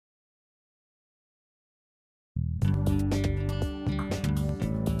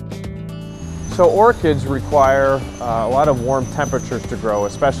So orchids require a lot of warm temperatures to grow,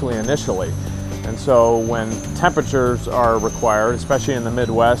 especially initially. And so when temperatures are required, especially in the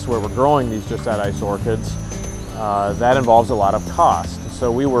Midwest where we're growing these just at ice orchids, that involves a lot of cost.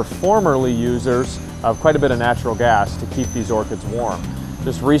 So we were formerly users of quite a bit of natural gas to keep these orchids warm.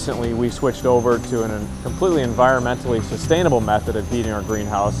 Just recently we switched over to a completely environmentally sustainable method of heating our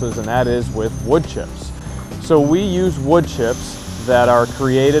greenhouses, and that is with wood chips. So we use wood chips that are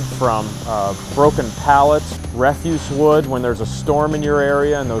created from broken pallets, refuse wood. When there's a storm in your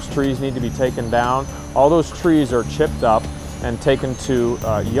area and those trees need to be taken down, all those trees are chipped up and taken to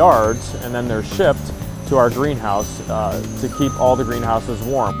yards, and then they're shipped to our greenhouse to keep all the greenhouses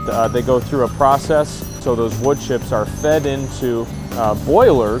warm. They go through a process, so those wood chips are fed into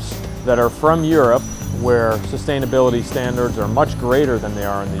boilers that are from Europe, where sustainability standards are much greater than they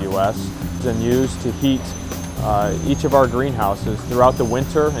are in the US, and used to heat each of our greenhouses throughout the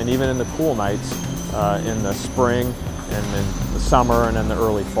winter and even in the cool nights in the spring and in the summer and in the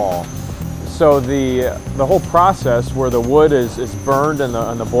early fall. So the whole process where the wood is burned in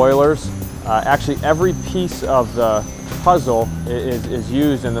the boilers, actually every piece of the puzzle is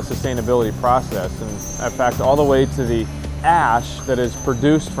used in the sustainability process. And in fact, all the way to the ash that is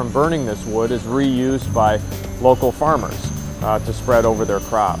produced from burning this wood is reused by local farmers to spread over their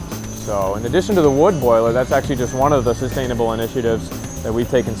crops. So in addition to the wood boiler, that's actually just one of the sustainable initiatives that we've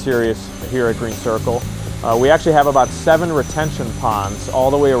taken serious here at Green Circle. We actually have about 7 retention ponds all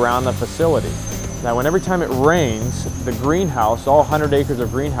the way around the facility. Now, every time it rains, the greenhouse, all 100 acres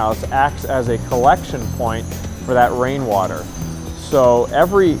of greenhouse, acts as a collection point for that rainwater. So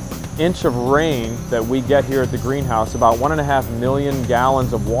every inch of rain that we get here at the greenhouse, about 1.5 million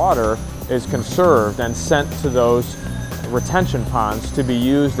gallons of water is conserved and sent to those retention ponds to be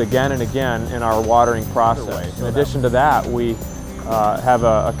used again and again in our watering process. In addition to that, we have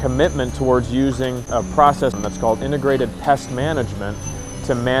a commitment towards using a process that's called integrated pest management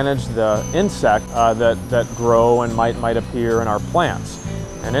to manage the insect that grow and might appear in our plants.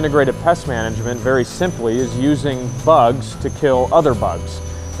 And integrated pest management, very simply, is using bugs to kill other bugs.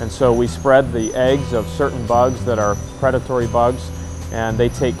 And so we spread the eggs of certain bugs that are predatory bugs, and they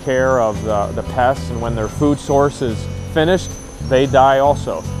take care of the pests, and when their food source is finished, they die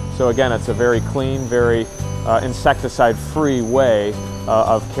also. So again, it's a very clean, very insecticide-free way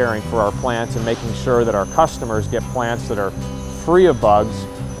of caring for our plants and making sure that our customers get plants that are free of bugs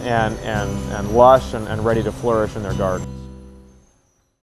and lush and ready to flourish in their garden.